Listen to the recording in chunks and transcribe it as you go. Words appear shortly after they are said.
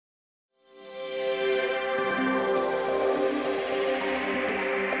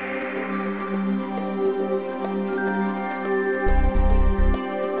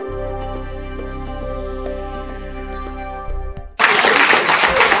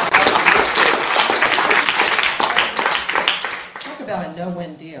about a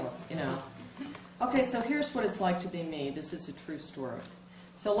no-win deal, you know. Okay, so here's what it's like to be me. This is a true story.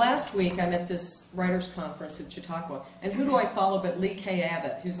 So last week I'm at this writers' conference at Chautauqua, and who do I follow but Lee K.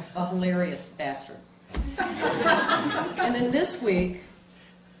 Abbott, who's a hilarious bastard. And then this week,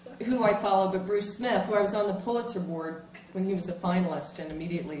 who do I follow but Bruce Smith, who I was on the Pulitzer board when he was a finalist, and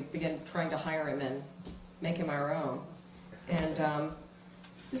immediately began trying to hire him and make him our own. And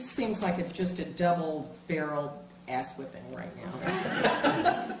this seems like just a double-barreled ass-whipping right now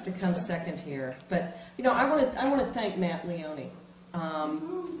to come second here. But, you know, I want to thank Matt Leone,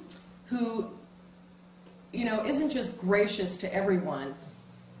 who, you know, isn't just gracious to everyone,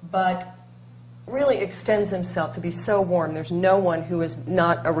 but really extends himself to be so warm. There's no one who is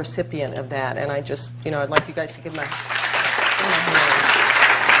not a recipient of that. And I just, you know, I'd like you guys to give my hand.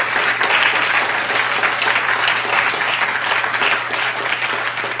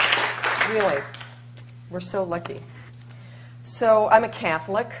 Really, we're so lucky. So I'm a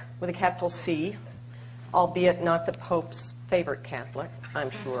Catholic with a capital C, albeit not the Pope's favorite Catholic, I'm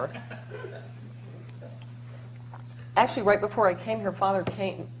sure. Actually, right before I came here, Father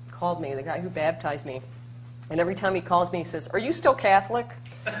Kane called me, the guy who baptized me. And every time he calls me, he says, "Are you still Catholic?"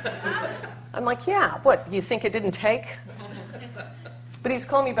 I'm like, "Yeah, what, you think it didn't take?" But he's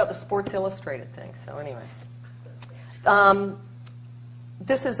calling me about the Sports Illustrated thing, so anyway.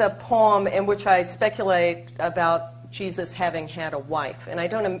 This is a poem in which I speculate about Jesus having had a wife. And I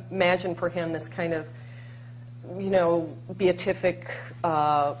don't imagine for him this kind of, you know, beatific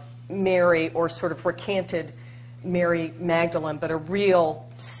Mary or sort of recanted Mary Magdalene, but a real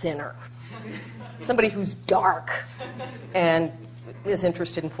sinner. Somebody who's dark and is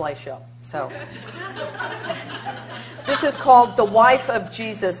interested in fellatio. So this is called The Wife of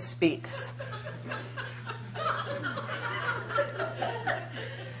Jesus Speaks.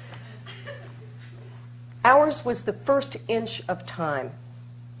 Ours was the first inch of time.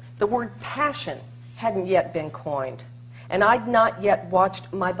 The word passion hadn't yet been coined, and I'd not yet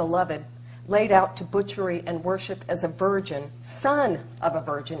watched my beloved laid out to butchery and worship as a virgin, son of a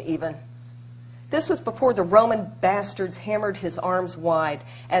virgin even. This was before the Roman bastards hammered his arms wide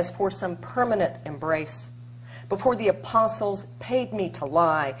as for some permanent embrace. Before the apostles paid me to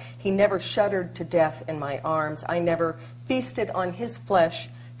lie, he never shuddered to death in my arms. I never feasted on his flesh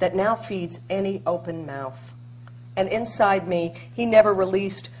that now feeds any open mouth. And inside me, he never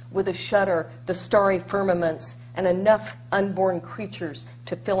released with a shudder the starry firmaments and enough unborn creatures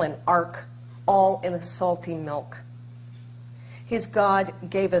to fill an ark, all in a salty milk. His God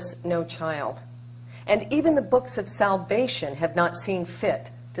gave us no child, and even the books of salvation have not seen fit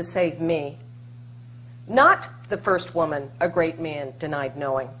to save me. Not the first woman a great man denied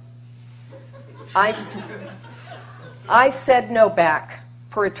knowing. I said no back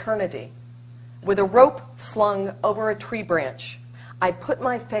for eternity. With a rope slung over a tree branch, I put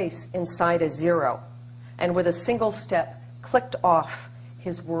my face inside a zero, and with a single step clicked off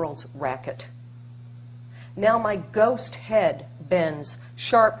his world's racket. Now my ghost head bends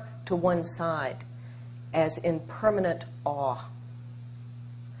sharp to one side, as in permanent awe.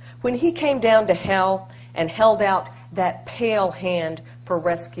 When he came down to hell and held out that pale hand for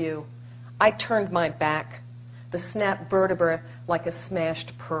rescue, I turned my back, the snapped vertebra like a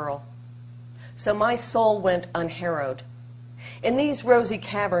smashed pearl. So my soul went unharrowed. In these rosy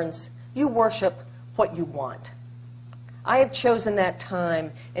caverns, you worship what you want. I have chosen that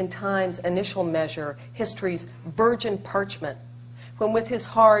time in time's initial measure, history's virgin parchment, when with his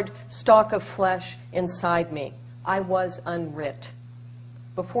hard stalk of flesh inside me, I was unwrit.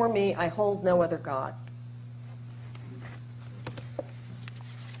 Before me, I hold no other God.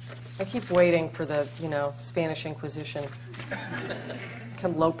 I keep waiting for the, you know, Spanish Inquisition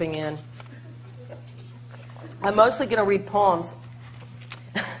come loping in. I'm mostly going to read poems.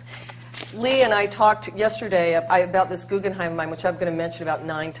 Lee and I talked yesterday about this Guggenheim mine, which I'm going to mention about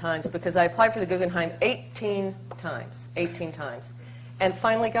 9 times, because I applied for the Guggenheim 18 times, and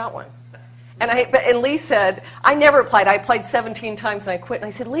finally got one. And Lee said, I never applied. I applied 17 times and I quit. And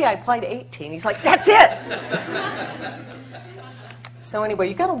I said, Lee, I applied 18. He's like, that's it. So anyway,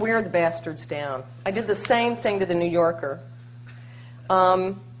 you got to wear the bastards down. I did the same thing to the New Yorker.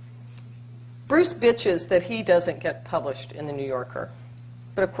 Bruce bitches that he doesn't get published in the New Yorker.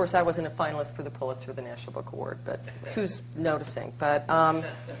 But of course, I wasn't a finalist for the Pulitzer or the National Book Award. But who's noticing? But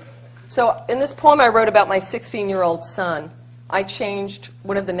so in this poem I wrote about my 16-year-old son, I changed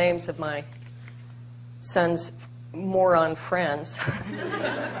one of the names of my son's moron friends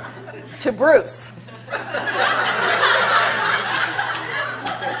to Bruce.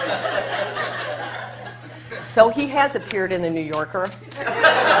 So he has appeared in the New Yorker.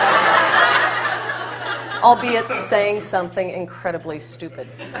 albeit saying something incredibly stupid.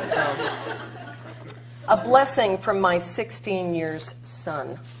 So, a blessing from my 16 years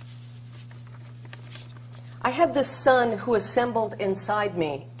son. I have this son who assembled inside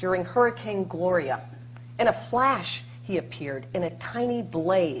me during Hurricane Gloria. In a flash, he appeared in a tiny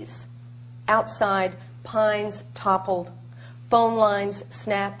blaze. Outside, pines toppled, phone lines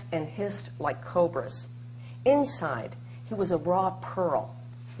snapped and hissed like cobras. Inside, he was a raw pearl,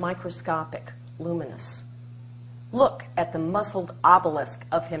 microscopic, luminous. Look at the muscled obelisk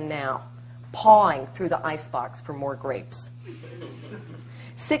of him now, pawing through the icebox for more grapes.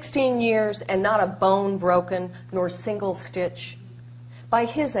 16 years and not a bone broken, nor single stitch. By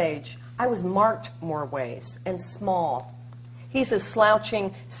his age, I was marked more ways and small. He's a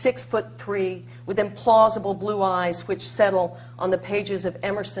slouching 6'3" with implausible blue eyes which settle on the pages of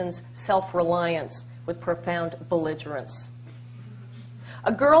Emerson's Self-Reliance with profound belligerence.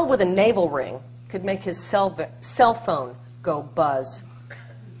 A girl with a navel ring could make his cell phone go buzz.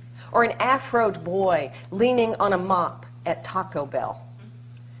 Or an afroed boy leaning on a mop at Taco Bell.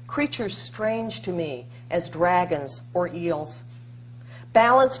 Creatures strange to me as dragons or eels.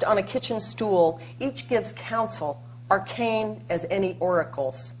 Balanced on a kitchen stool, each gives counsel, arcane as any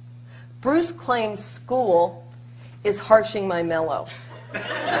oracles. Bruce claims school is harshing my mellow.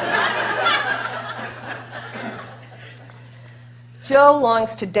 Joe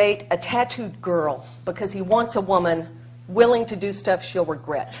longs to date a tattooed girl because he wants a woman willing to do stuff she'll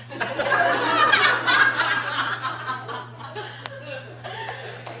regret.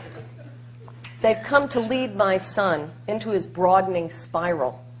 They've come to lead my son into his broadening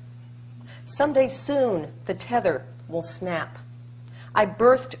spiral. Someday soon, the tether will snap. I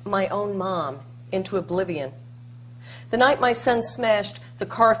birthed my own mom into oblivion. The night my son smashed the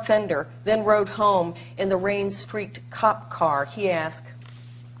car fender, then rode home in the rain-streaked cop car, he asked,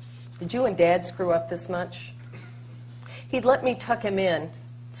 "Did you and Dad screw up this much?" He'd let me tuck him in,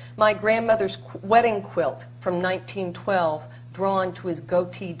 my grandmother's wedding quilt from 1912 drawn to his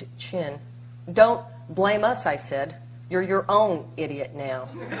goateed chin. "Don't blame us," I said. "You're your own idiot now."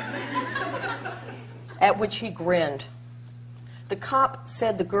 At which he grinned. The cop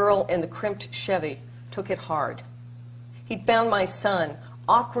said the girl in the crimped Chevy took it hard. He'd found my son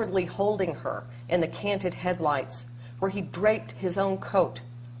awkwardly holding her in the canted headlights, where he draped his own coat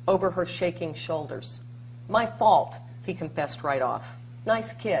over her shaking shoulders. "My fault," he confessed right off.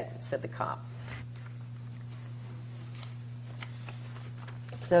 "Nice kid," said the cop.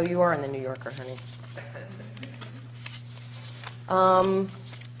 So you are in the New Yorker, honey. I'm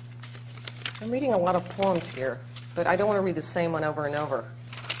reading a lot of poems here, but I don't want to read the same one over and over.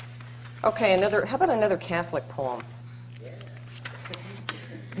 Okay, how about another Catholic poem?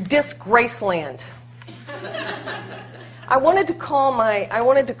 Disgraceland. I wanted to call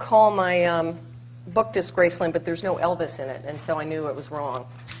my book Disgraceland, but there's no Elvis in it, and so I knew it was wrong.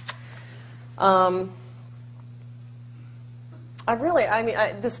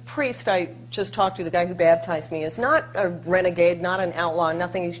 This priest I just talked to, the guy who baptized me, is not a renegade, not an outlaw,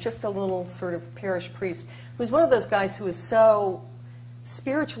 nothing. He's just a little sort of parish priest who's one of those guys who is so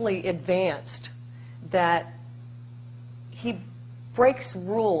spiritually advanced that he breaks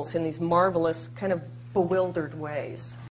rules in these marvelous, kind of bewildered ways.